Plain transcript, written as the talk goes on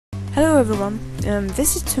Hello everyone,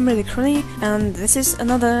 this is TRLE and this is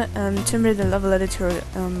another TRLE level editor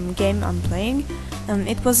game I'm playing.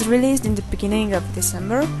 It was released in the beginning of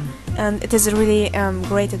December and it is a really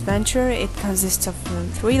great adventure. It consists of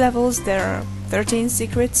 3 levels, there are 13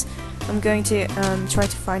 secrets. I'm going to try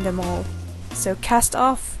to find them all. So cast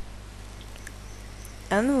off!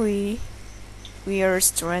 And we are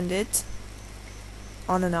stranded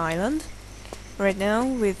on an island right now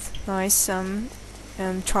with nice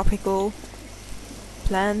tropical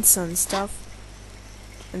plants and stuff.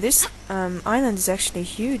 And this island is actually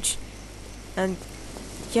huge, and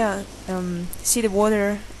yeah, see the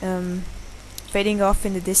water fading off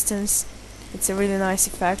in the distance. It's a really nice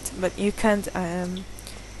effect, but you can't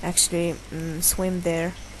actually swim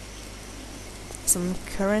there. Some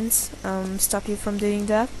currents stop you from doing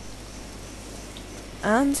that,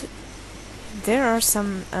 and there are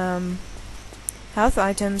some health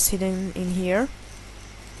items hidden in here.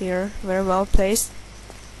 They're very well placed.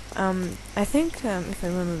 I think, if I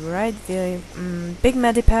remember right, the big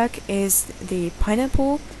medipack is the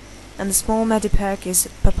pineapple, and the small medipack is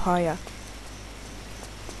papaya.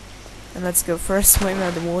 And let's go for a swim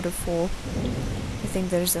at the waterfall. I think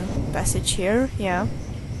there's a passage here. Yeah.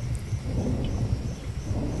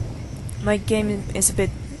 My game is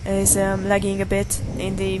lagging a bit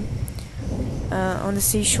in the on the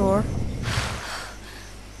seashore.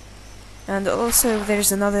 And also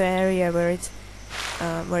there's another area where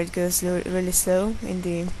it goes really slow in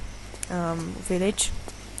the village.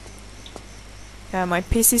 My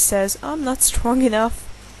PC says I'm not strong enough.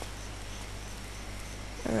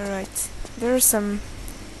 Alright, there are some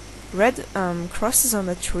red crosses on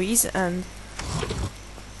the trees, and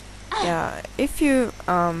yeah, if you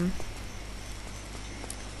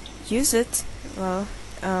use it, well,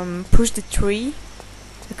 push the tree,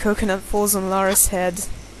 the coconut falls on Lara's head.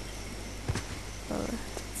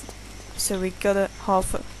 So we got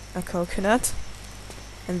half a coconut,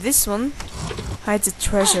 and this one hides a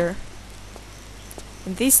treasure,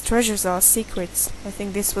 and these treasures are secrets. I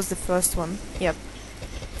think this was the first one. Yep,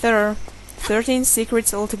 there are 13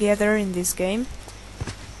 secrets altogether in this game.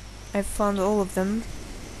 I've found all of them,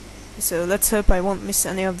 so let's hope I won't miss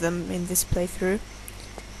any of them in this playthrough.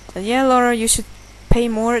 And yeah, Lara, you should pay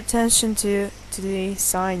more attention to the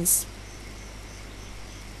signs.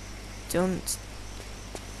 Don't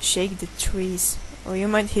shake the trees, or you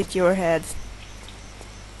might hit your head.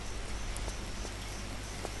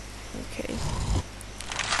 Okay.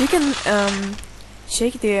 You can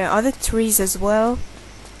shake the other trees as well,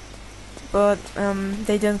 but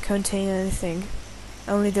they don't contain anything.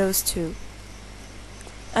 Only those two.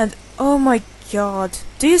 And oh my god,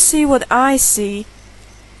 do you see what I see?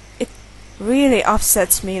 It really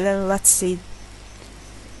upsets me. Let's see.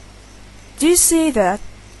 Do you see that?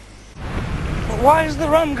 Why is the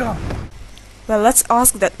rum gone? Well, let's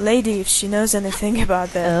ask that lady if she knows anything about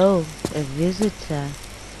that. Oh, a visitor.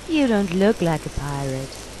 You don't look like a pirate.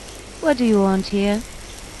 What do you want here?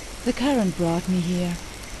 The current brought me here.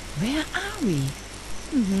 Where are we?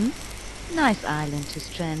 Nice island to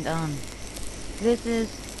strand on. This is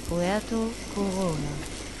Puerto Corona.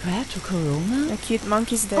 Puerto Corona? The cute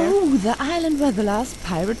monkeys there. Oh, the island where the last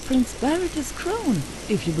pirate prince buried his crown,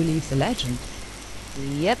 if you believe the legend.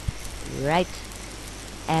 Yep, right.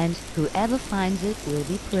 And whoever finds it will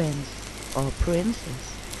be prince or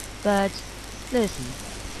princess. But listen,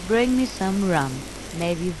 bring me some rum.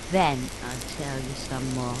 Maybe then I'll tell you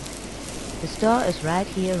some more. The store is right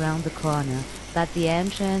here around the corner, but the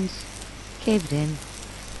entrance caved in.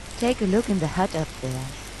 Take a look in the hut up there.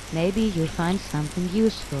 Maybe you'll find something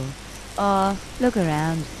useful. Or look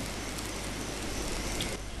around.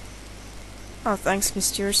 Oh, thanks,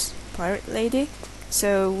 mysterious pirate lady.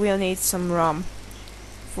 So we'll need some rum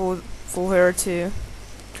for her to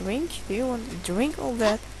drink. Do you want to drink all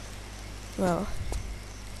that? Well,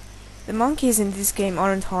 the monkeys in this game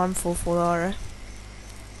aren't harmful for Lara.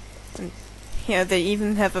 And yeah, they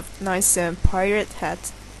even have a nice pirate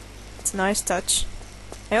hat. It's a nice touch.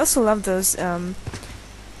 I also love those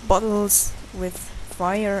bottles with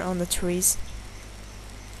fire on the trees.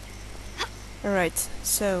 Alright,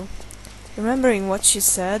 so remembering what she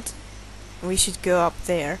said, we should go up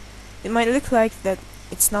there. It might look like that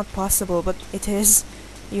it's not possible, but it is.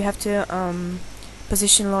 You have to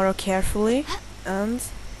position Lara carefully, and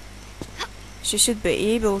she should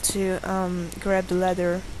be able to grab the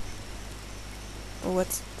ladder. Oh,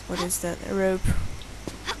 what is that? A rope.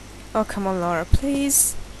 Oh, come on, Lara,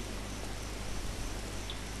 please.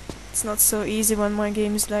 It's not so easy when my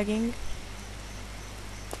game is lagging.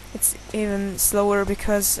 It's even slower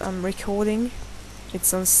because I'm recording.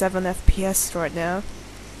 It's on 7 FPS right now.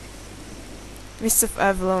 Mists of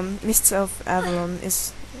Avalon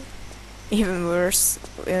is even worse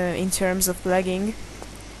in terms of lagging.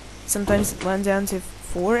 Sometimes it went down to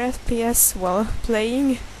 4 FPS while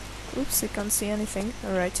playing. Oops, I can't see anything.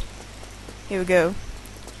 Alright, here we go.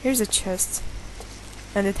 Here's a chest,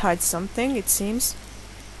 and it hides something, it seems.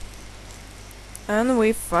 And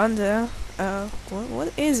we found a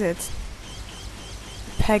what is it?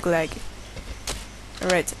 Peg leg.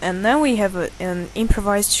 Alright, and now we have an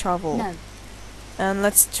improvised shovel. No. And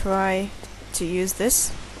let's try to use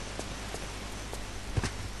this.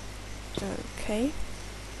 Okay.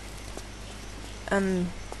 And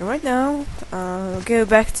right now, we'll go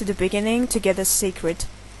back to the beginning to get a secret.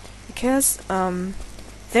 Because,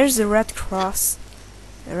 there's a red cross,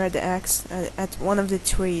 a red axe, at one of the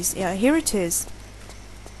trees. Yeah, here it is.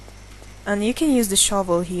 And you can use the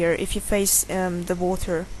shovel here if you face the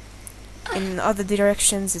water. In other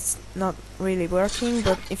directions it's not really working,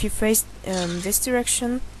 but if you face this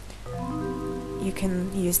direction, you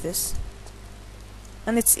can use this.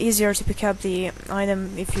 And it's easier to pick up the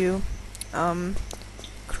item if you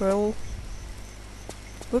crawl.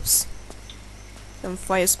 Whoops. Some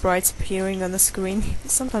fire sprites appearing on the screen.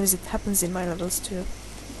 Sometimes it happens in my levels too.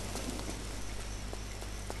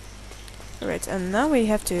 Alright, and now we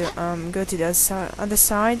have to go to the other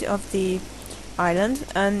side of the island,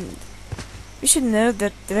 and we should note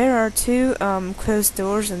that there are two closed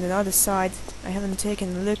doors on the other side. I haven't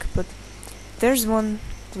taken a look, but there's one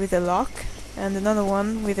with a lock and another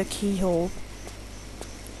one with a keyhole.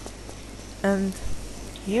 And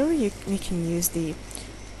here we can use the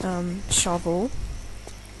shovel.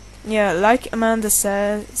 Yeah, like Amanda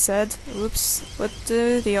said, whoops, what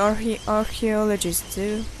do the archaeologists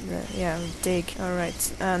do? Yeah, dig,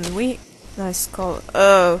 alright. And we... nice call.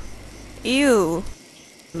 Oh! Ew!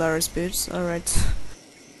 Laura's boobs, alright.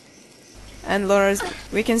 And Laura's...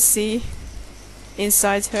 we can see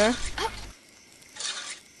inside her.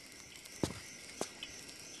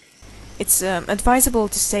 It's advisable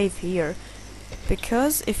to save here,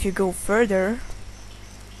 because if you go further...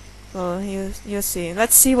 well, you'll see.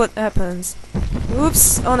 Let's see what happens.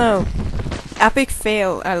 Oops! Oh no! Epic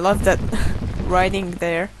fail! I love that writing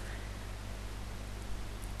there.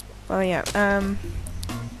 Well, yeah,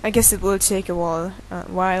 I guess it will take a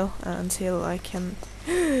while until I can...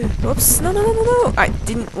 Oops! No, no, no, no, no! I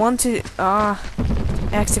didn't want to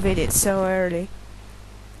activate it so early.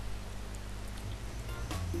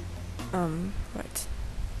 Right.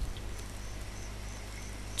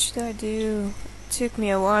 What should I do? Took me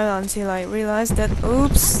a while until I realized that,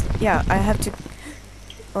 oops, yeah, I have to,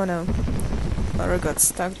 oh no, Laura got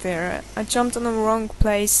stuck there. I jumped on the wrong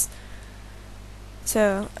place.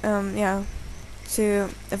 So, yeah, to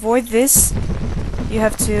avoid this, you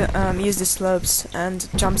have to use the slopes and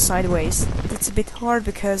jump sideways. It's a bit hard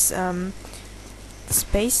because the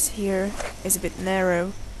space here is a bit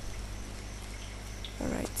narrow.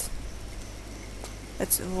 Alright,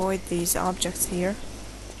 let's avoid these objects here.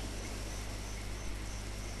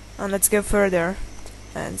 And let's go further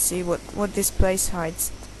and see what this place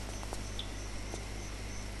hides.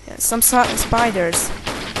 Yeah, some spiders.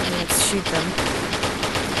 Let's shoot them.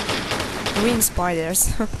 Green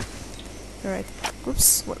spiders. Alright.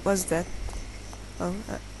 Oops, what was that? Oh,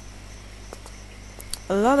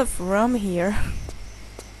 a lot of rum here.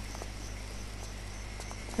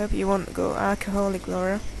 Hope you won't go alcoholic,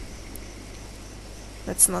 Laura.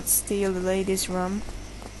 Let's not steal the lady's rum.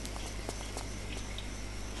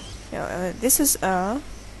 Yeah, this is a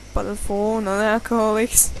bottle for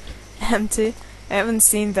non-alcoholics. Empty. I haven't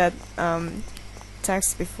seen that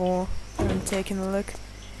text before. I haven't taken a look.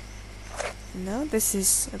 No, this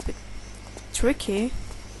is a bit tricky,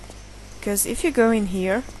 because if you go in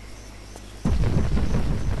here,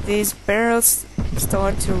 these barrels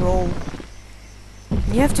start to roll.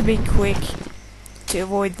 You have to be quick to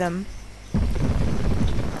avoid them.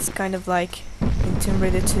 It's kind of like in Tomb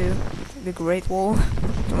Raider 2, the Great Wall.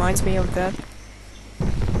 Reminds me of that.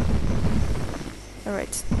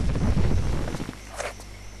 Alright.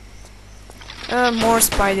 More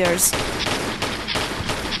spiders.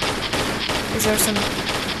 These are some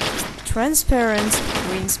transparent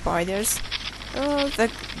green spiders. Oh,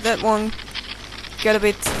 that one got a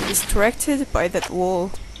bit distracted by that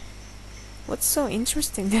wall. What's so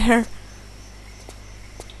interesting there?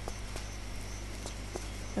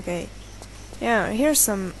 Okay. Yeah, here's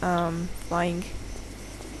some flying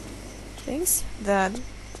things that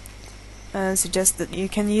suggest that you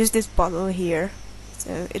can use this bottle here.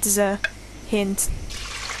 So it is a hint.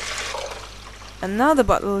 And now the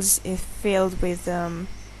bottle is filled with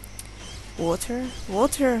water.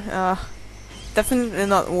 Water? Definitely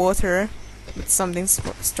not water. with something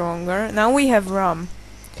stronger. Now we have rum.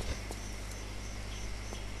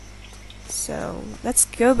 So let's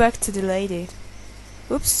go back to the lady.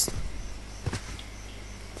 Oops.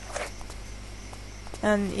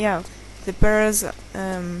 And yeah, the barrels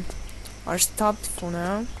are stopped for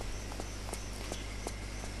now.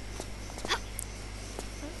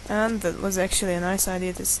 And that was actually a nice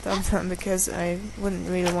idea to stop them, because I wouldn't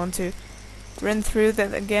really want to run through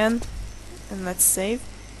that again. And let's save.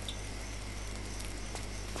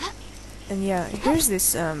 And yeah, here's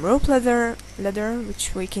this rope ladder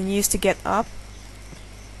which we can use to get up.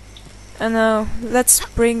 And now let's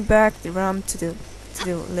bring back the rum to the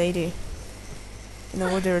lady in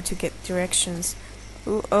order to get directions.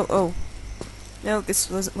 Ooh, oh. No, this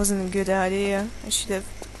wasn't a good idea. I should have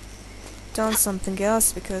done something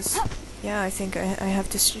else, because yeah, I think I have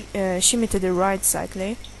to shimmy to the right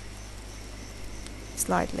slightly,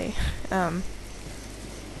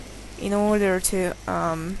 in order to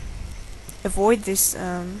avoid this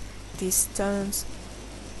these stones,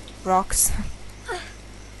 rocks.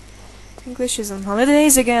 English is on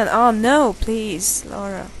holidays again. Oh no, please,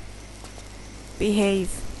 Laura,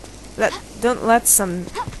 behave. Don't let some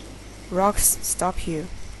rocks stop you.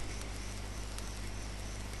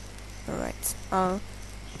 Alright, I'll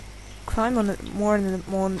climb on more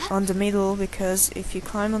on the middle, because if you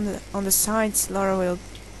climb on the sides, Laura will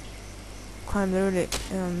climb really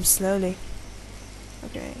slowly.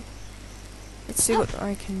 Okay, let's see what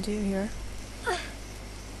I can do here.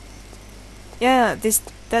 Yeah,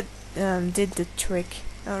 that did the trick.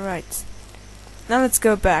 Alright, now let's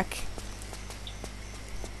go back.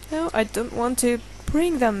 No, I don't want to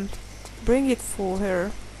bring it for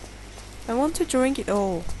her. I want to drink it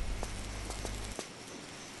all.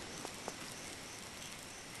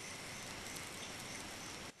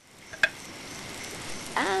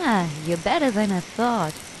 Ah, you're better than I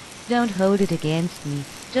thought. Don't hold it against me.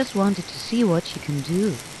 Just wanted to see what you can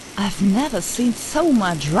do. I've never seen so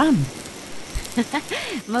much rum.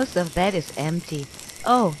 Most of that is empty.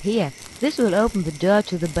 Oh, here. This will open the door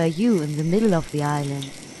to the bayou in the middle of the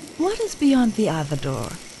island. What is beyond the other door?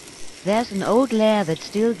 There's an old lair that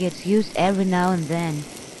still gets used every now and then.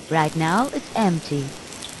 Right now, it's empty.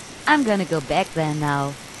 I'm gonna go back there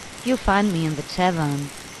now. You'll find me in the tavern.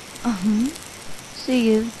 See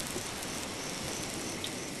you.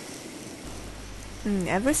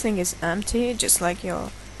 Everything is empty, just like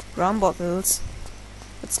your rum bottles.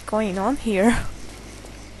 What's going on here?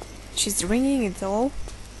 She's drinking it all?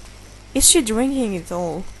 Is she drinking it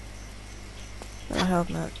all? I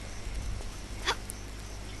hope not.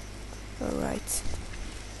 Alright.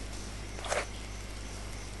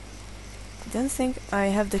 I don't think I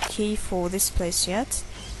have the key for this place yet.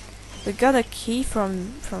 We got a key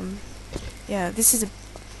from yeah, this is a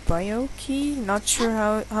bio key. Not sure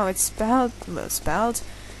how it's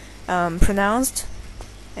pronounced.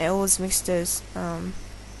 I always mix those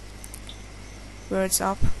words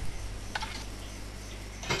up.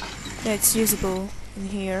 Yeah, it's usable in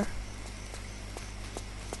here.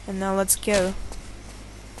 And now let's go.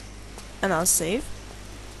 And I'll save.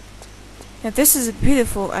 Yeah, this is a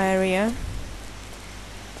beautiful area.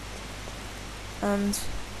 And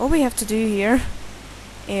all we have to do here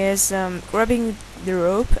is grabbing the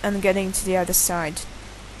rope and getting to the other side.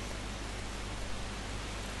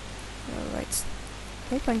 Alright.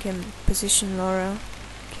 Hope I can position Laura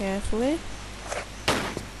carefully.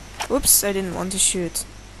 Oops, I didn't want to shoot.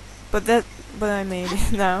 But I made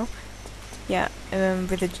it now. Yeah,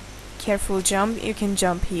 with a careful jump you can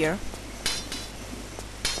jump here.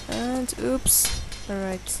 And oops.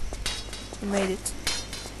 Alright. I made it.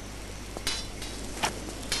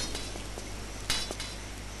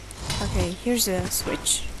 Okay, here's a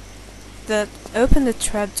switch that opened the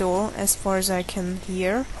trapdoor as far as I can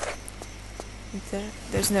hear.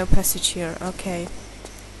 There's no passage here. Okay.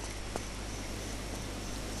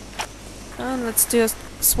 And let's do a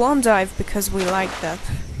swan dive because we like that.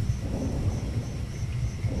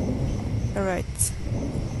 Alright.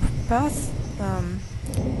 Path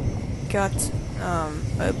got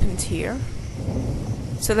opened here.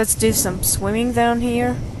 So let's do some swimming down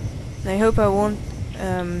here. And I hope I won't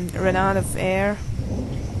run out of air.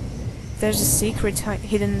 There's a secret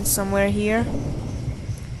hidden somewhere here.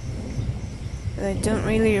 But I don't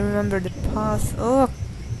really remember the path. Oh,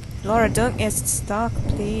 Laura, don't get stuck,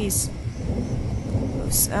 please.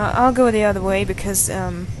 Oops. I'll go the other way because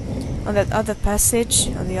on that other passage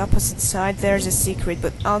on the opposite side there's a secret.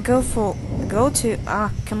 But I'll go to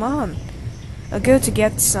come on. I'll go to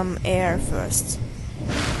get some air first.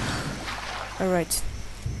 Alright.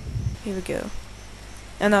 Here we go.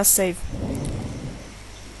 And I'll save.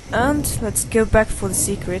 And let's go back for the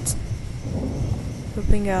secret.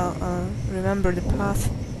 Hoping I'll remember the path.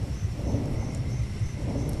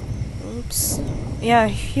 Oops. Yeah,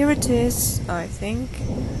 here it is, I think.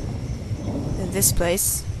 In this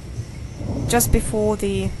place. Just before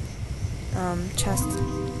the chest.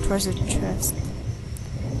 Treasure chest.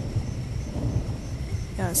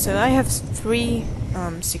 Yeah, so I have 3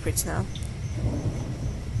 secrets now.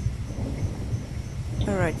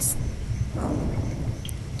 Alright.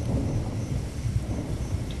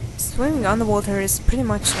 Swimming underwater is pretty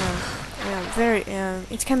much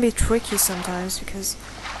it can be tricky sometimes because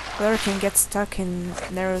water can get stuck in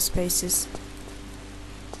narrow spaces.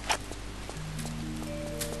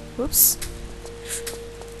 Whoops.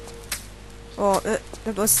 Well,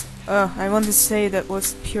 that was I wanted to say that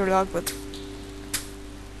was pure luck, but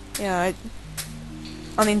yeah,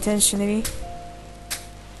 unintentionally.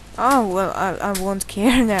 Oh well, I won't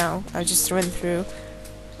care now. I just ran through.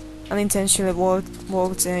 Unintentionally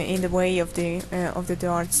walked in the way of the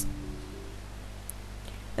darts.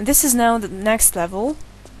 And this is now the next level,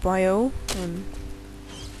 bio,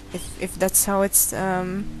 if that's how it's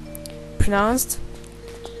pronounced.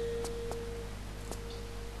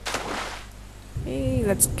 Hey,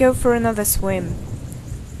 let's go for another swim.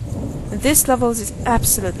 And this level is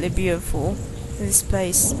absolutely beautiful. This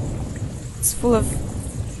place, it's full of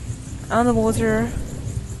underwater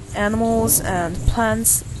animals and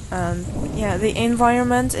plants. And yeah, the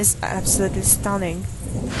environment is absolutely stunning.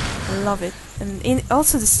 I love it, and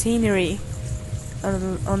also the scenery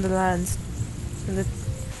on the land. And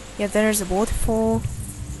yeah, there's a waterfall,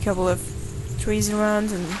 a couple of trees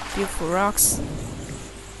around, and beautiful rocks.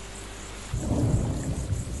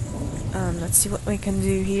 Let's see what we can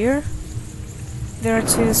do here. There are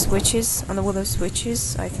 2 switches, underwater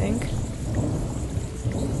switches, I think.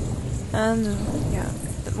 And yeah,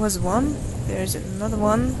 that was one. There's another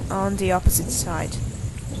one on the opposite side.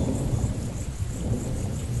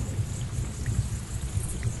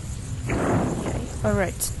 Okay,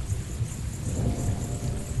 alright.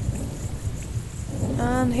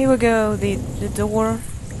 And here we go, the door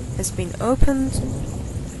has been opened.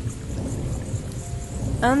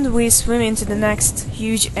 And we swim into the next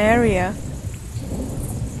huge area.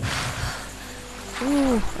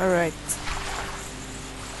 Ooh, alright.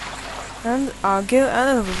 And I'll go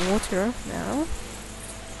out of the water now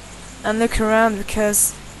and look around,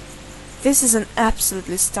 because this is an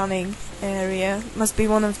absolutely stunning area. Must be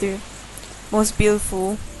one of the most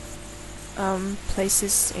beautiful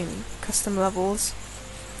places in custom levels.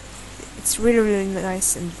 It's really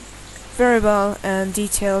nice and very well and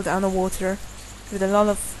detailed underwater, with a lot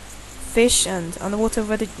of fish and underwater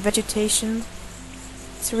vegetation.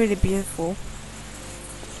 It's really beautiful.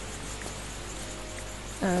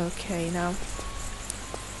 Okay, now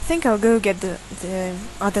I think I'll go get the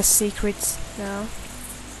other secrets now,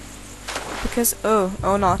 because oh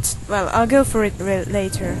not, well, I'll go for it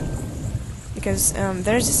later, because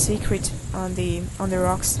there's a secret on the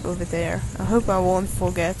rocks over there. I hope I won't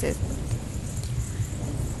forget it.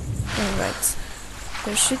 Alright,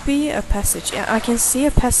 there should be a passage. Yeah, I can see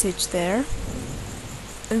a passage there,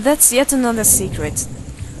 and that's yet another secret,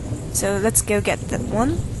 so let's go get that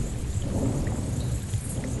one.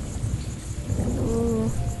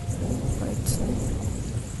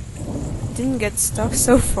 Didn't get stuck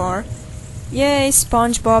so far. Yay,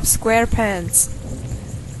 SpongeBob SquarePants!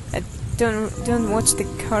 I don't watch the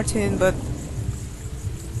cartoon, but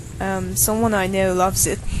someone I know loves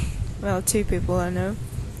it. Well, 2 people I know.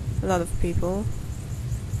 A lot of people.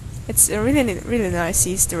 It's a really nice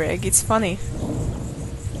Easter egg. It's funny.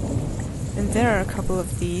 And there are a couple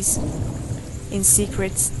of these in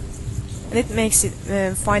secrets, and it makes it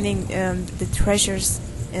finding the treasures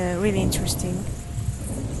really interesting.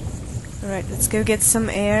 Alright, let's go get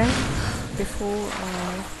some air before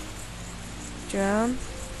I drown.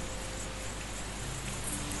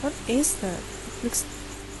 What is that? It looks...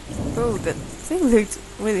 Oh, that thing looked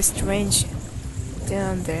really strange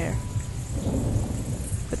down there.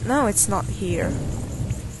 But now it's not here.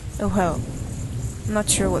 Oh well. I'm not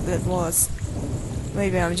sure what that was.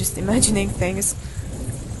 Maybe I'm just imagining things.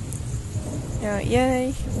 Yeah,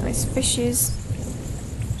 yay! Nice fishes.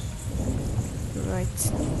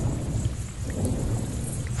 Right.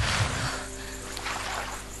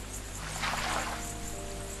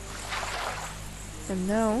 And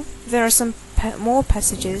now there are some more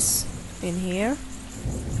passages in here.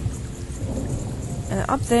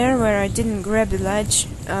 Up there where I didn't grab the ledge,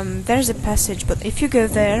 there's a passage, but if you go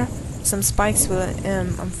there, some spikes will,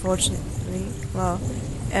 unfortunately, well,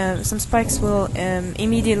 some spikes will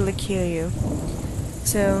immediately kill you.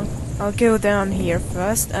 So I'll go down here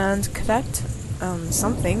first and collect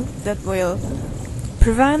something that will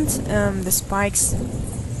prevent the spikes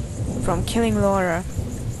from killing Laura.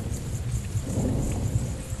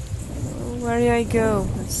 Where do I go?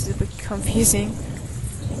 It's a bit confusing.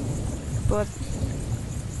 But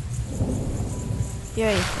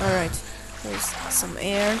yay, alright. There's some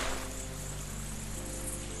air.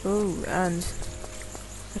 Oh, and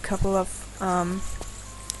a couple of I'm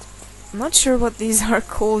not sure what these are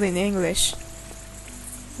called in English.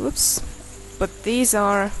 Whoops. But these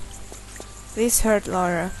hurt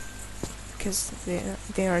Lara because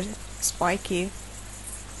they are spiky.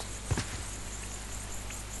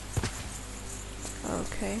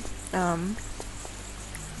 Okay.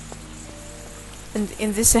 And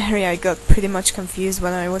in this area I got pretty much confused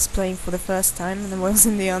when I was playing for the first time and I was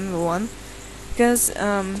in the other one, because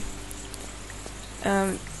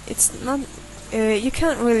it's not you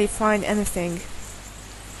can't really find anything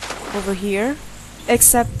over here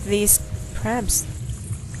except these crabs,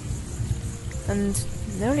 and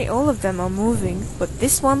nearly all of them are moving, but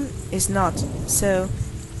this one is not. So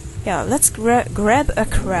yeah, let's grab a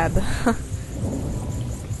crab.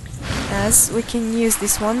 As we can use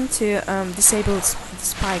this one to disable the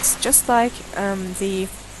spikes, just like the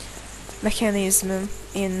mechanism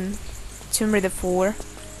in Tomb Raider 4.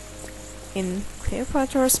 In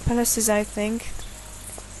Cleopatra's palaces, I think,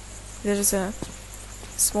 there's a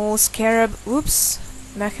small scarab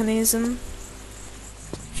mechanism.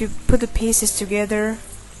 If you put the pieces together,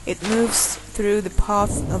 it moves through the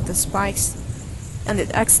path of the spikes, and it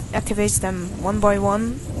activates them one by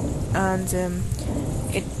one, and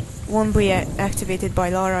it won't be activated by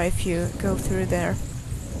Lara if you go through there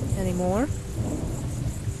anymore.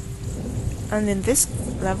 And in this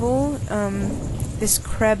level, this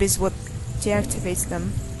crab is what deactivates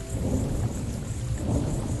them.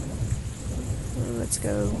 Let's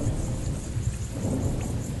go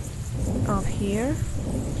up here.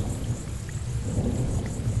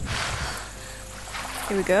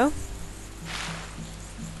 Here we go.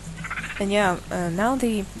 And yeah, now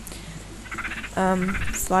the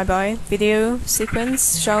flyby video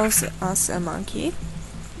sequence shows us a monkey,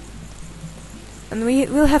 and we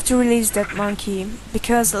will have to release that monkey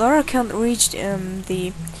because Laura can't reach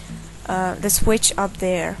the switch up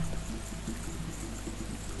there.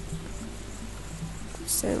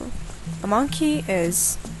 So a monkey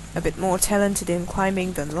is a bit more talented in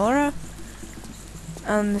climbing than Laura,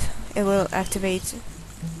 and it will activate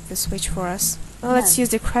the switch for us. Well, let's use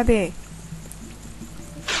the crabby.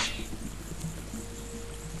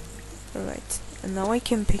 Alright, and now I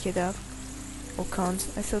can pick it up. Or can't.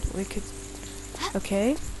 I thought we could.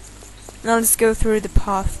 Okay. Now let's go through the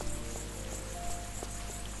path.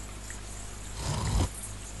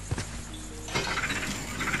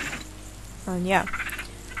 And yeah,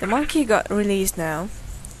 the monkey got released now.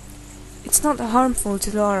 It's not harmful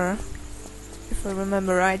to Laura, if I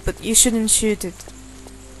remember right, but you shouldn't shoot it.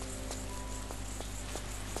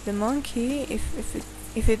 The monkey,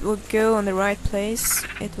 if it will go on the right place,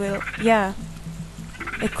 it will, yeah,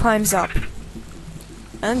 it climbs up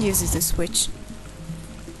and uses the switch.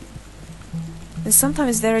 And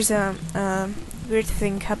sometimes there is a weird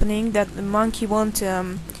thing happening that the monkey won't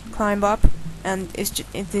climb up, and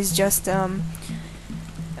it is just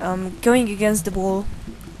going against the wall.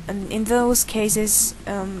 And in those cases,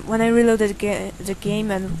 when I reloaded the game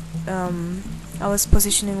and I was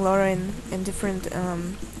positioning Laura in different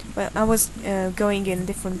well, I was going in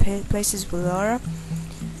different places with Laura,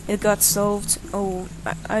 it got solved. Oh,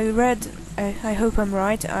 I read, I hope I'm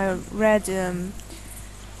right, I read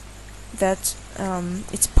that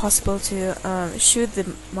it's possible to shoot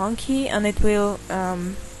the monkey and it will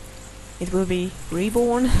be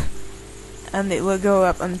reborn and it will go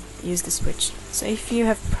up and use the switch. So if you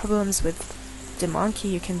have problems with the monkey,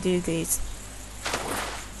 you can do these.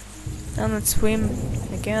 And let's swim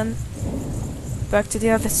again back to the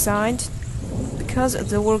other side, because a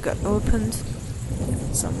door got opened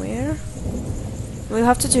somewhere. We'll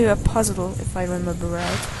have to do a puzzle if I remember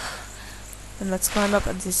right. And let's climb up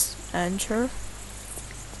at this anchor.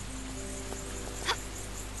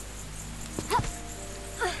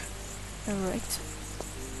 Alright.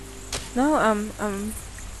 Now I'm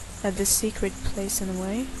at the secret place in a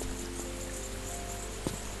way.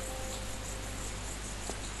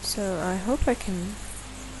 So I hope I can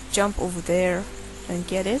jump over there and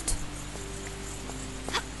get it.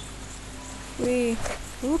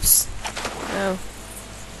 Oops. No.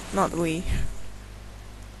 Not we.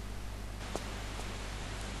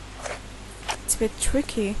 It's a bit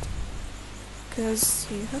tricky, because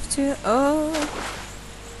you have to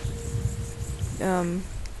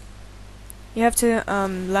you have to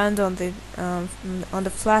land on the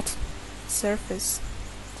flat surface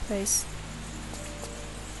place.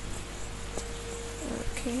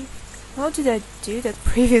 Okay. How did I do that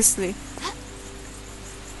previously?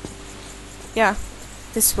 Yeah,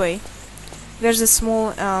 this way. There's a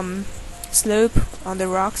small slope on the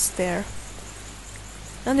rocks there.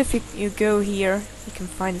 And if you go here, you can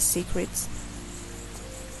find the secrets.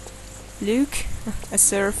 Luke, a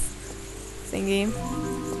surf thingy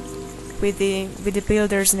with the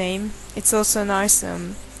builder's name. It's also a nice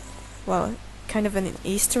well, kind of an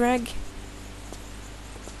Easter egg.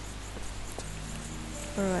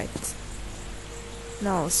 Alright.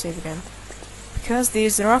 Now I'll save again. Because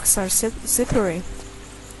these rocks are slippery.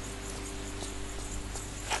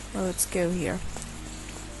 Well, let's go here.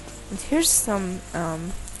 And here's some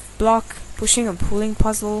block pushing and pulling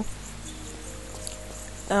puzzle.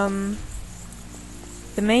 The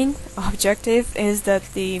main objective is that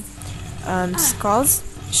the skulls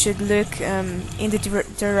should look in the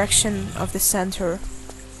direction of the center.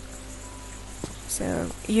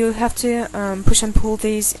 So you have to push and pull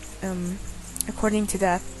these according to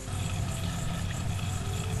that.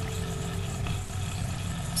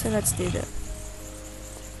 So let's do that.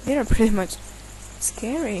 They are pretty much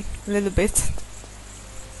scary, a little bit.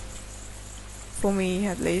 For me,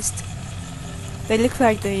 at least. They look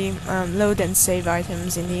like the load and save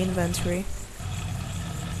items in the inventory.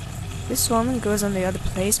 This one goes on the other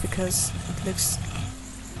place because it looks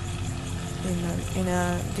in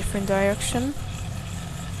a different direction.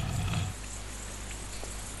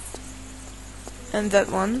 And that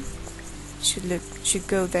one should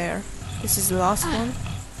go there. This is the last one.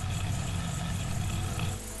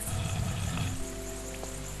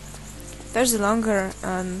 There's a longer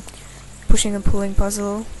pushing and pulling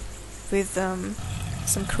puzzle with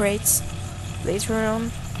some crates later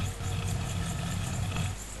on.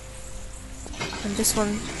 And this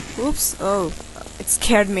one, oops, oh, it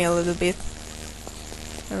scared me a little bit.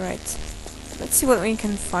 Alright, let's see what we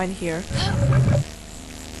can find here.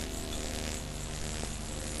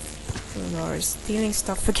 Oh, Laura's stealing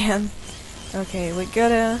stuff again. Okay, we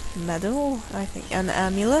got a medal, I think, an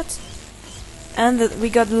amulet. And we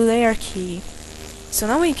got the lair key. So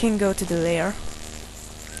now we can go to the lair.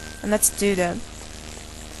 And let's do that.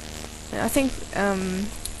 I think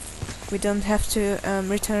we don't have to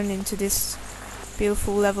return into this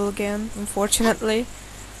beautiful level again, unfortunately.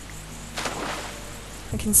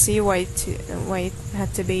 I can see why it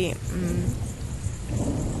had to be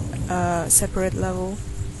a separate level.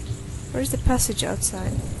 Where's the passage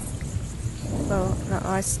outside? Well, not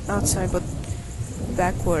outside, but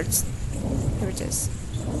backwards. Here it is.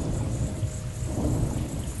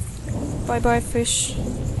 Bye bye, fish.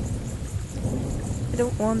 I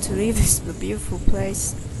don't want to leave this beautiful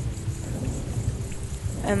place.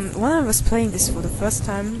 And when I was playing this for the first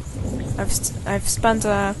time, I've spent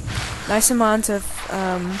a nice amount of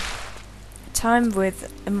time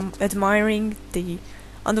with admiring the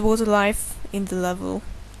underwater life in the level.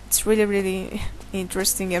 It's really, really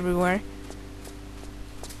interesting everywhere.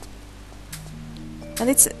 And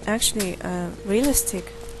it's actually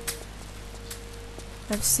realistic.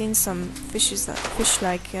 I've seen some fish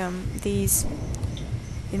like these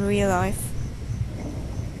in real life.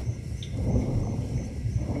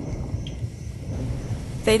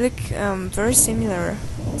 They look very similar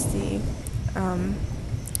to the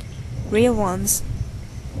real ones.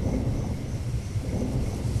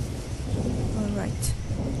 Alright.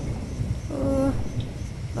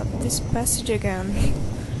 Not this passage again.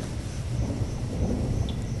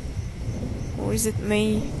 Or is it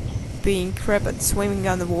me being crap at swimming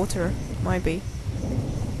underwater? It might be.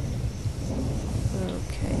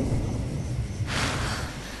 Okay.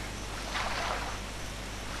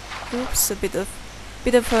 Oops, a bit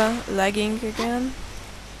of lagging again.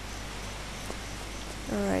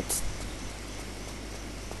 Alright.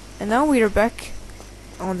 And now we are back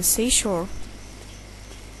on the seashore.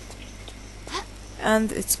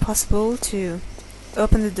 And it's possible to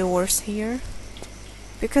open the doors here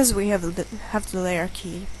because we have the lair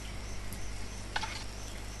key.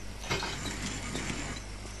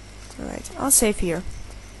 Alright, I'll save here.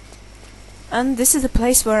 And this is the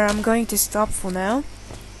place where I'm going to stop for now,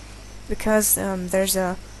 because there's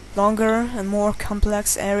a longer and more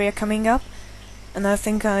complex area coming up, and I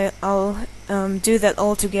think I'll do that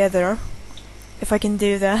all together, if I can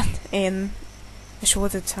do that in a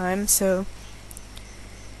shorter time, so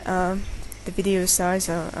the video size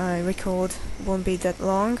I record won't be that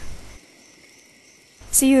long.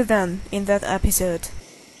 See you then in that episode.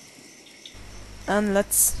 And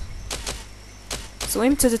let's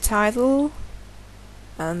swim to the title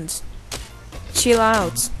and chill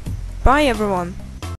out. Bye everyone!